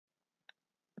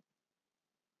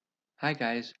Hi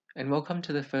guys, and welcome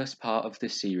to the first part of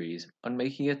this series on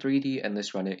making a 3D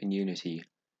endless runner in Unity.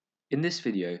 In this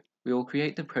video, we will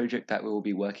create the project that we will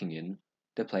be working in,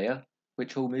 the player,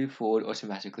 which will move forward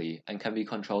automatically and can be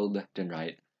controlled left and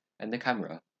right, and the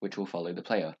camera, which will follow the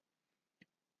player.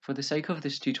 For the sake of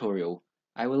this tutorial,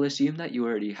 I will assume that you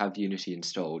already have Unity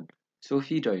installed, so if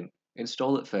you don't,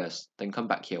 install it first, then come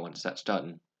back here once that's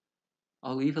done.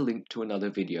 I'll leave a link to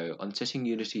another video on setting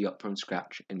Unity up from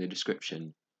scratch in the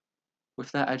description.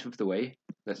 With that out of the way,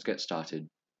 let's get started.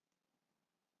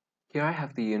 Here I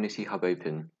have the Unity Hub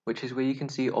open, which is where you can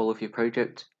see all of your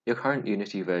project, your current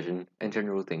Unity version, and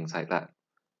general things like that.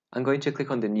 I'm going to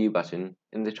click on the New button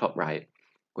in the top right,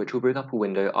 which will bring up a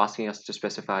window asking us to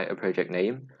specify a project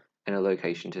name and a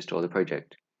location to store the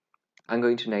project. I'm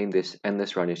going to name this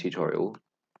Endless Runner Tutorial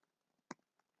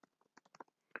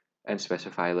and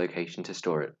specify a location to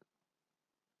store it.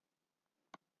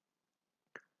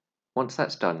 Once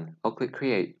that's done, I'll click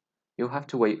Create. You'll have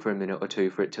to wait for a minute or two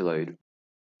for it to load.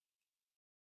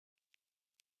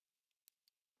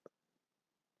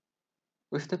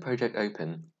 With the project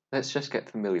open, let's just get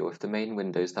familiar with the main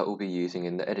windows that we'll be using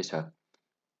in the editor.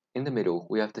 In the middle,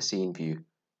 we have the scene view.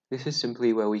 This is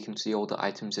simply where we can see all the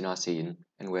items in our scene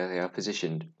and where they are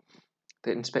positioned.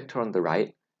 The inspector on the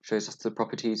right shows us the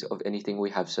properties of anything we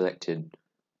have selected.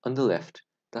 On the left,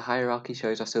 the hierarchy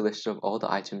shows us a list of all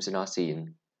the items in our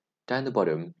scene. Down the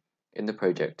bottom, in the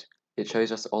project, it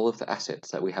shows us all of the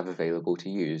assets that we have available to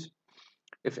use.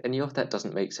 If any of that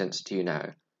doesn't make sense to you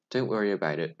now, don't worry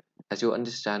about it, as you'll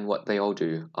understand what they all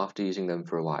do after using them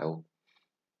for a while.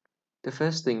 The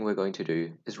first thing we're going to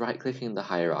do is right-click in the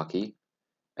hierarchy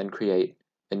and create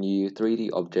a new 3D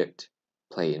object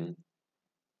plane.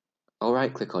 I'll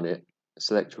right-click on it,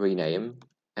 select Rename,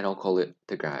 and I'll call it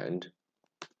the ground.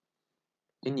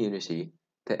 In Unity,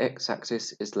 the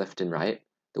x-axis is left and right,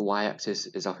 the y-axis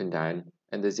is up and down,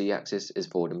 and the z-axis is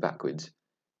forward and backwards.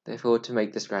 Therefore, to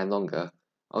make this ground longer,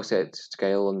 I'll set its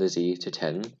scale on the z to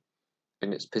 10,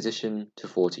 and its position to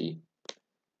 40.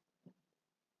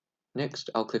 Next,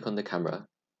 I'll click on the camera,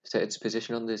 set its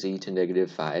position on the z to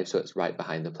 -5 so it's right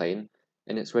behind the plane,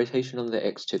 and its rotation on the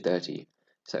x to 30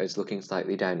 so it's looking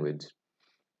slightly downwards.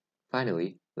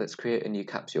 Finally, let's create a new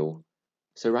capsule.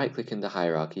 So right-click in the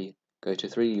hierarchy, go to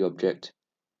 3D Object,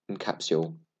 and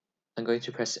Capsule. I'm going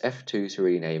to press F2 to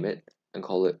rename it, and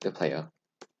call it the player.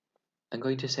 I'm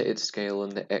going to set its scale on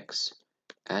the x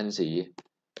and z,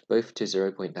 both to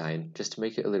 0.9, just to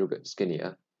make it a little bit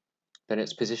skinnier. Then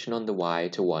its position on the y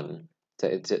to 1, so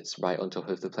it sits right on top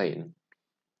of the plane.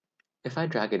 If I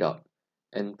drag it up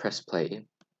and press play,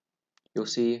 you'll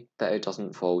see that it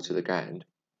doesn't fall to the ground.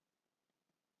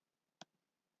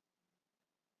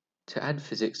 To add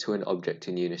physics to an object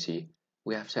in Unity,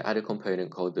 we have to add a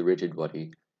component called the rigid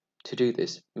body. To do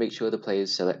this, make sure the player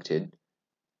is selected.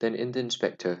 Then in the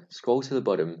inspector, scroll to the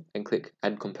bottom and click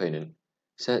Add Component.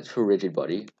 Search for rigid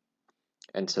body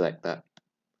and select that.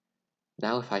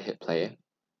 Now if I hit play,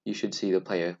 you should see the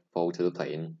player fall to the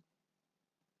plane.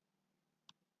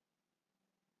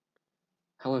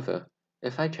 However,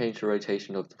 if I change the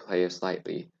rotation of the player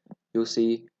slightly, you'll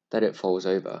see that it falls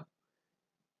over.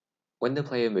 When the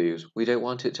player moves, we don't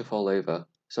want it to fall over,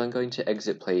 so I'm going to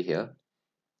exit play here,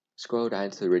 scroll down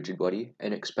to the rigid body,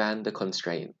 and expand the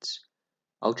constraints.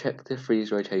 I'll check the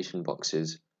freeze rotation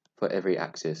boxes for every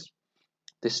axis.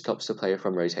 This stops the player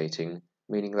from rotating,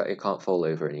 meaning that it can't fall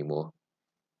over anymore.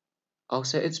 I'll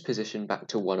set its position back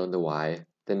to 1 on the Y,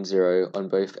 then 0 on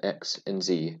both X and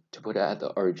Z to put it at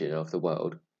the origin of the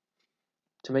world.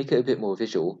 To make it a bit more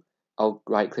visual, I'll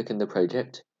right-click in the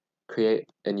project, create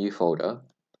a new folder,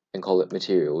 and call it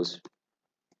Materials.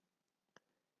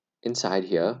 Inside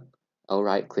here, I'll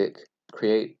right-click,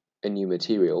 create a new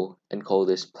material, and call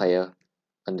this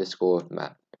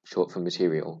player_mat, short for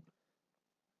material.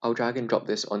 I'll drag and drop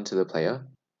this onto the player,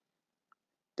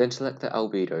 then select the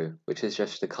albedo, which is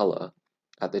just the color,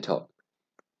 at the top.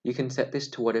 You can set this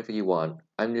to whatever you want.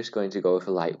 I'm just going to go with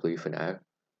a light blue for now.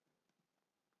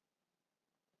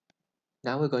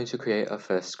 Now we're going to create our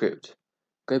first script.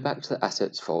 Go back to the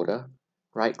Assets folder,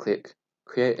 right-click,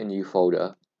 create a new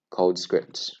folder called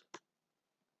Scripts.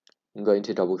 I'm going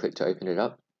to double-click to open it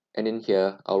up, and in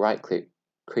here, I'll right-click,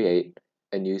 create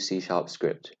a new C#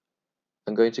 script.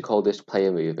 I'm going to call this Player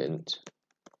Movement.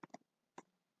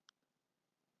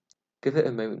 Give it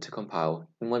a moment to compile,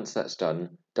 and once that's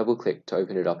done, double-click to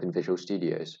open it up in Visual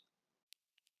Studios.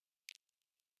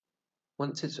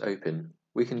 Once it's open,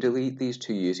 we can delete these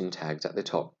two using tags at the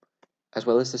top, as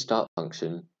well as the start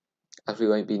function, as we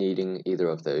won't be needing either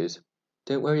of those.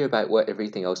 Don't worry about what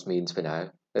everything else means for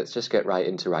now, let's just get right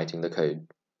into writing the code.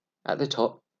 At the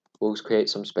top, we'll create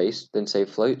some space, then say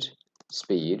float,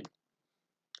 speed,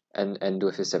 and end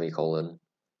with a semicolon.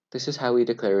 This is how we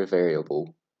declare a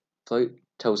variable. Float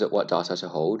tells it what data to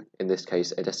hold, in this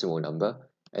case a decimal number,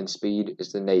 and speed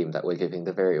is the name that we're giving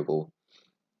the variable.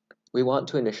 We want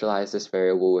to initialize this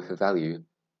variable with a value,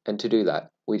 and to do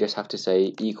that, we just have to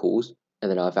say equals and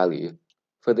then our value.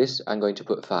 For this, I'm going to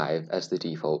put 5 as the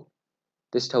default.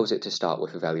 This tells it to start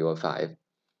with a value of 5.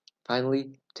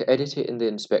 Finally, to edit it in the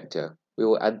inspector, we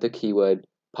will add the keyword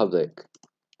public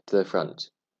to the front.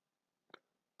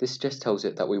 This just tells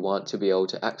it that we want to be able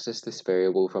to access this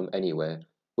variable from anywhere,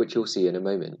 which you'll see in a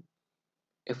moment.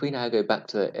 If we now go back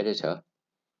to the editor,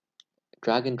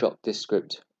 drag and drop this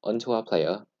script onto our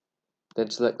player, then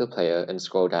select the player and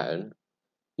scroll down,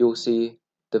 you'll see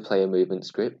the player movement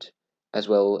script, as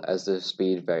well as the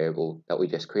speed variable that we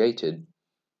just created.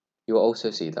 You'll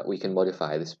also see that we can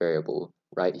modify this variable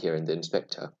right here in the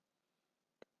inspector.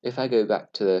 If I go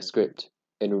back to the script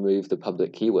and remove the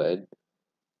public keyword,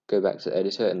 go back to the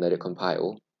editor and let it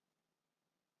compile,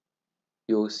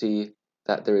 you'll see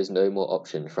that there is no more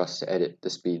option for us to edit the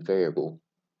speed variable.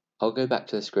 I'll go back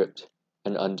to the script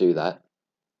and undo that,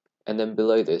 and then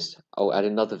below this I'll add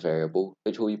another variable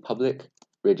which will be public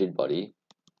rigid body,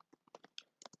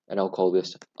 and I'll call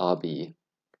this RB.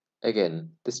 Again,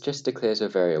 this just declares a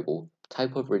variable,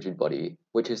 type of rigid body,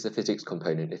 which is the physics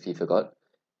component if you forgot,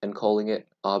 and calling it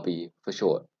RB for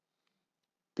short.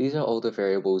 These are all the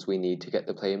variables we need to get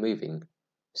the player moving.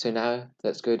 So now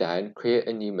let's go down, create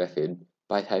a new method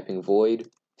by typing void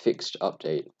fixed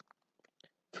update.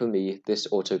 For me, this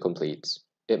auto-completes.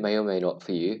 It may or may not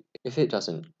for you. If it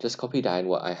doesn't, just copy down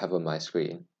what I have on my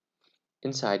screen.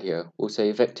 Inside here, we'll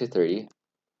say vector3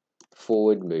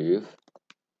 forward move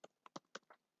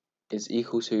is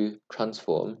equal to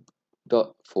transform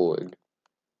dot forward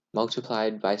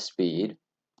multiplied by speed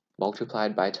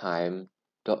multiplied by time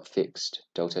dot fixed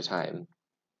delta time.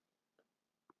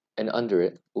 And under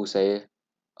it, we'll say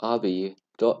rb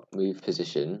dot move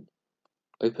position,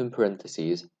 open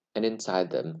parentheses, and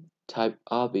inside them, type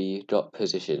rb dot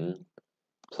position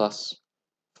plus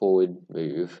forward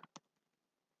move,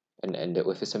 and end it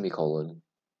with a semicolon.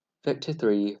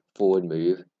 Vector3 forward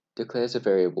move declares a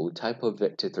variable type of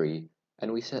vector3,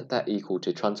 and we set that equal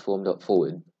to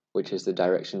transform.forward, which is the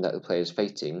direction that the player is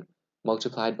facing,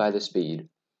 multiplied by the speed,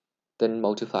 then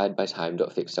multiplied by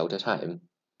time.fixed delta time.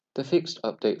 The fixed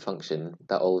update function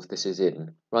that all of this is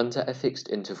in runs at a fixed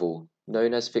interval,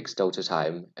 known as fixed delta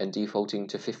time, and defaulting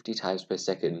to 50 times per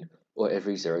second, or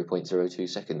every 0.02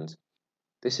 seconds.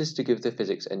 This is to give the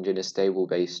physics engine a stable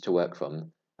base to work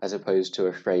from, as opposed to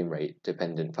a frame rate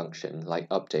dependent function like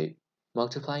update.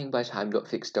 Multiplying by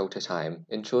time.fixed delta time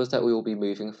ensures that we will be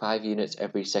moving 5 units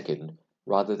every second,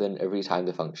 rather than every time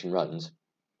the function runs.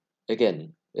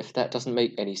 Again, if that doesn't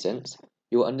make any sense,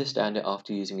 you'll understand it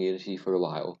after using Unity for a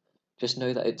while. Just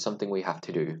know that it's something we have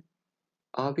to do.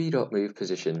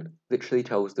 rb.movePosition literally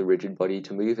tells the rigid body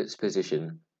to move its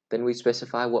position, then we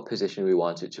specify what position we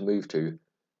want it to move to.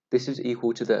 This is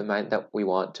equal to the amount that we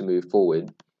want to move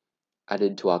forward,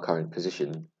 added to our current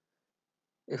position.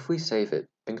 If we save it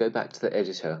and go back to the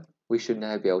editor, we should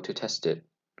now be able to test it.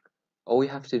 All we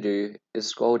have to do is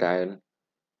scroll down,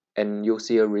 and you'll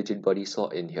see a rigid body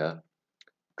slot in here.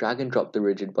 Drag and drop the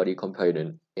rigid body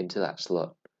component into that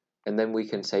slot, and then we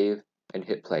can save and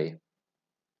hit play.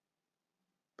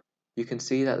 You can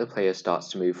see that the player starts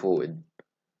to move forward.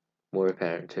 More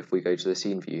apparent if we go to the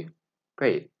scene view.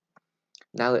 Great.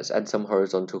 Now let's add some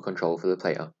horizontal control for the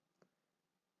player.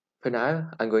 For now,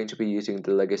 I'm going to be using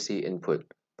the legacy input,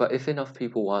 but if enough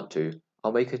people want to,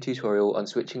 I'll make a tutorial on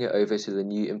switching it over to the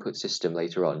new input system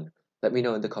later on. Let me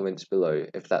know in the comments below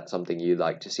if that's something you'd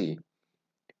like to see.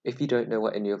 If you don't know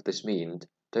what any of this means,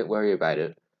 don't worry about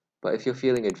it, but if you're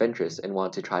feeling adventurous and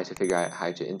want to try to figure out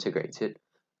how to integrate it,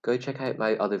 go check out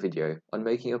my other video on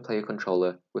making a player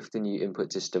controller with the new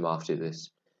input system after this.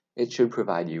 It should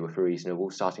provide you with a reasonable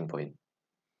starting point.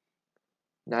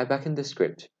 Now back in the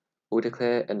script, we'll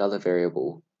declare another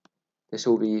variable. This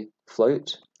will be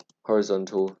float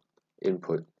horizontal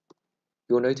input.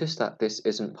 You'll notice that this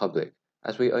isn't public,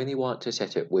 as we only want to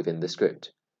set it within the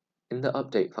script. In the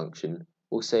update function,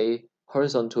 we'll say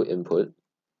horizontal input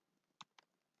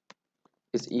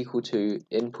is equal to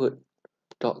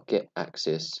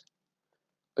input.getAxis,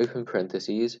 open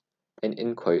parentheses, and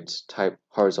in quotes type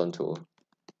horizontal.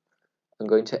 I'm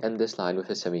going to end this line with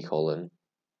a semicolon.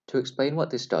 To explain what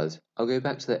this does, I'll go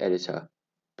back to the editor,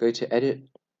 go to Edit,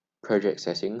 Project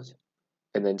Settings,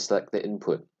 and then select the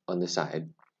input on the side.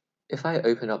 If I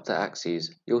open up the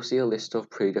axes, you'll see a list of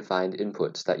predefined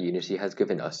inputs that Unity has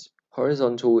given us.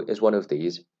 Horizontal is one of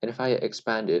these, and if I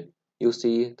expand it, you'll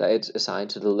see that it's assigned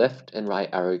to the left and right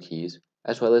arrow keys,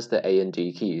 as well as the A and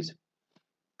D keys.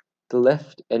 The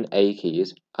left and A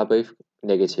keys are both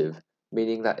negative,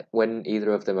 meaning that when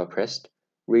either of them are pressed,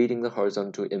 reading the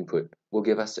horizontal input will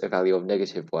give us a value of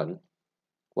 -1,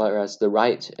 whereas the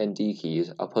right and D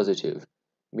keys are positive,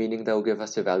 meaning they'll give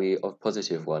us a value of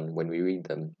 +1 when we read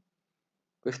them.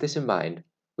 With this in mind,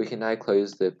 we can now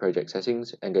close the project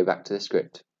settings and go back to the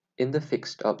script. In the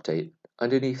fixed update,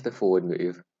 underneath the forward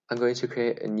move, I'm going to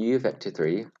create a new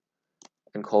vector3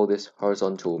 and call this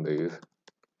horizontal move.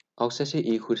 I'll set it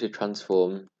equal to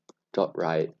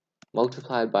transform.right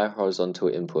multiplied by horizontal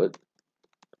input,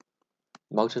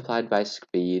 multiplied by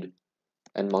speed,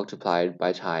 and multiplied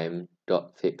by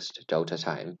time.fixed delta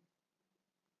time.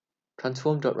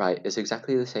 Transform.right is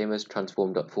exactly the same as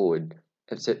transform.forward,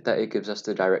 except that it gives us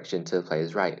the direction to the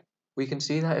player's right. We can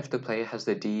see that if the player has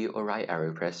the D or right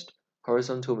arrow pressed,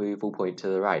 horizontal move will point to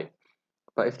the right,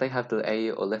 but if they have the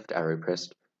A or left arrow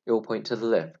pressed, it will point to the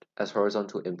left, as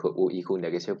horizontal input will equal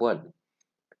 -1.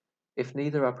 If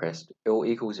neither are pressed, it will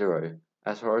equal 0,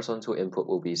 as horizontal input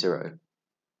will be 0.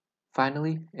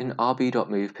 Finally, in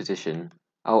rb.move position,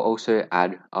 I'll also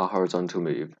add our horizontal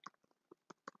move.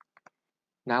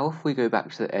 Now if we go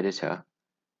back to the editor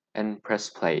and press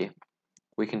play,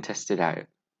 we can test it out.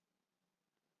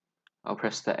 I'll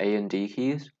press the A and D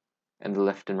keys and the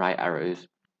left and right arrows.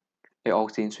 It all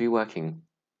seems to be working.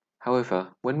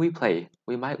 However, when we play,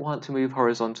 we might want to move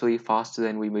horizontally faster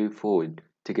than we move forward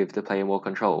to give the player more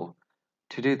control.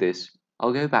 To do this,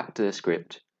 I'll go back to the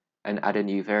script and add a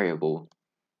new variable.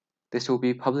 This will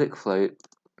be public float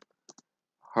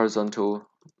horizontal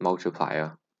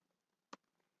multiplier.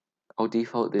 I'll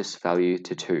default this value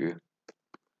to 2.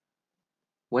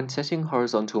 When setting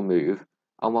horizontal move,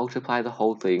 I'll multiply the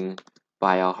whole thing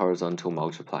by our horizontal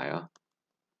multiplier.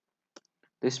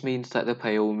 This means that the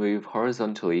player will move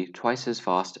horizontally twice as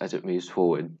fast as it moves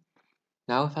forward.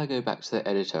 Now if I go back to the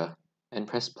editor and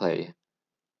press play,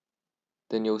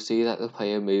 then you'll see that the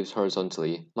player moves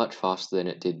horizontally much faster than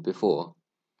it did before.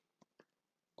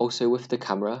 Also with the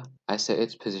camera, I set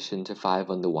its position to 5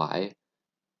 on the Y.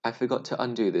 I forgot to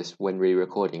undo this when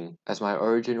re-recording, as my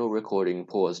original recording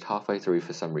paused halfway through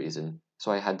for some reason,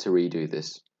 so I had to redo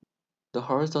this. The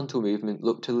horizontal movement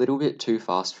looked a little bit too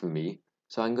fast for me,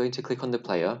 so I'm going to click on the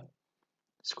player,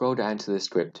 scroll down to the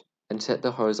script, and set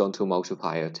the horizontal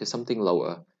multiplier to something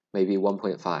lower, maybe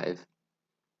 1.5.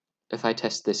 If I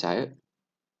test this out,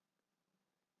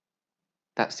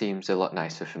 that seems a lot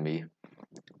nicer for me.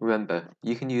 Remember,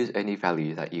 you can use any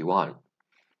value that you want.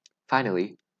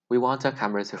 Finally, we want our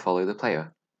camera to follow the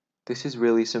player. This is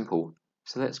really simple,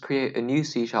 so let's create a new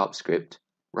C# script,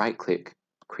 right-click,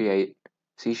 create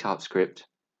C# script,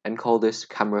 and call this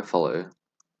camera follow.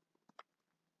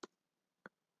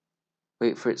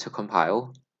 Wait for it to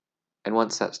compile, and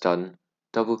once that's done,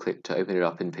 double-click to open it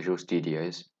up in Visual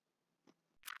Studios.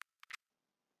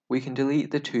 We can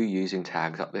delete the two using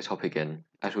tags up the top again,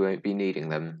 as we won't be needing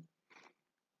them.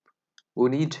 We'll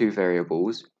need two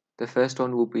variables. The first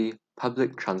one will be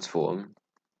public transform,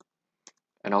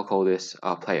 and I'll call this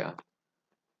our player.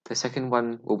 The second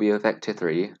one will be a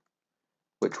vector3,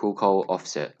 which we'll call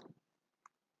offset.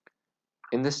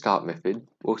 In the start method,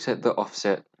 we'll set the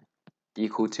offset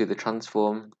equal to the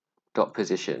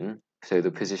transform.position, so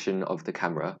the position of the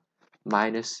camera,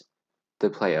 minus the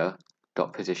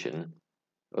player.position,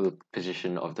 or the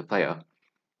position of the player.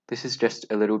 This is just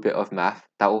a little bit of math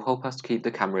that will help us keep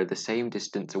the camera the same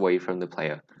distance away from the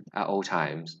player at all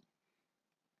times.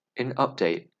 In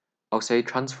update, I'll say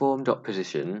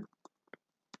transform.position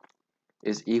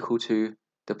is equal to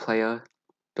the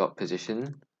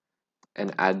player.position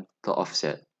and add the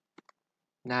offset.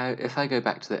 Now, if I go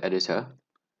back to the editor,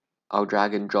 I'll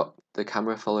drag and drop the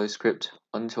camera follow script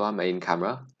onto our main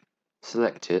camera,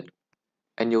 select it,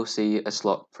 and you'll see a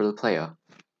slot for the player.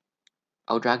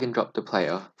 I'll drag and drop the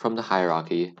player from the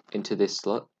hierarchy into this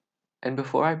slot, and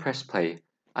before I press play,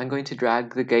 I'm going to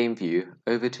drag the game view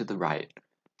over to the right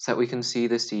so that we can see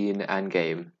the scene and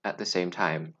game at the same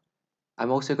time.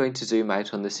 I'm also going to zoom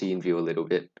out on the scene view a little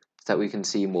bit so that we can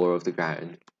see more of the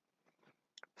ground.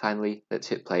 Finally, let's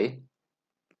hit play.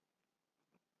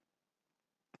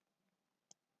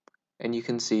 And you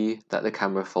can see that the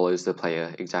camera follows the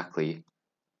player exactly.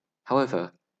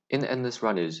 However, in endless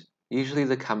runners, usually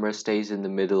the camera stays in the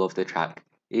middle of the track,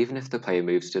 even if the player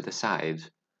moves to the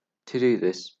sides. To do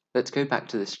this, let's go back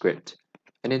to the script,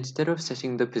 and instead of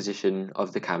setting the position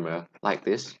of the camera like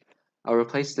this, I'll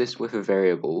replace this with a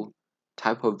variable,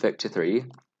 type of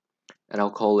vector3, and I'll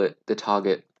call it the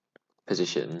target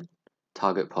position,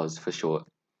 target pos for short.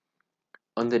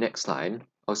 On the next line,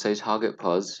 I'll say target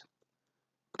pos.x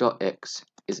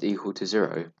is equal to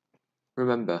 0.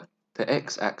 Remember, The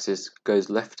x-axis goes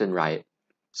left and right,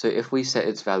 so if we set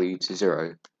its value to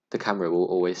 0, the camera will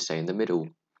always stay in the middle.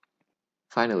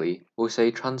 Finally, we'll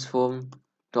say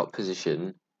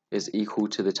transform.position is equal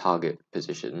to the target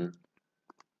position.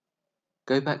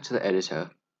 Go back to the editor,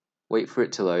 wait for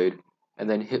it to load, and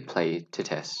then hit play to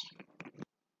test.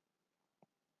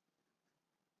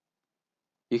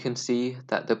 You can see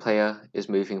that the player is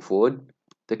moving forward,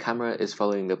 the camera is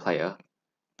following the player,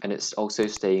 and it's also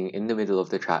staying in the middle of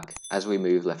the track as we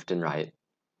move left and right.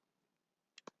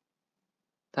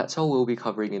 That's all we'll be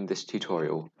covering in this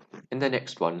tutorial. In the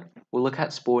next one, we'll look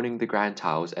at spawning the grand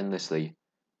tiles endlessly.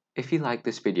 If you liked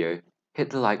this video, hit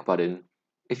the like button.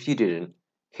 If you didn't,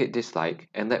 hit dislike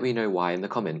and let me know why in the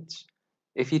comments.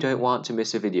 If you don't want to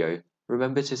miss a video,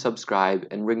 remember to subscribe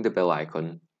and ring the bell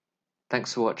icon.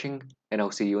 Thanks for watching, and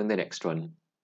I'll see you in the next one.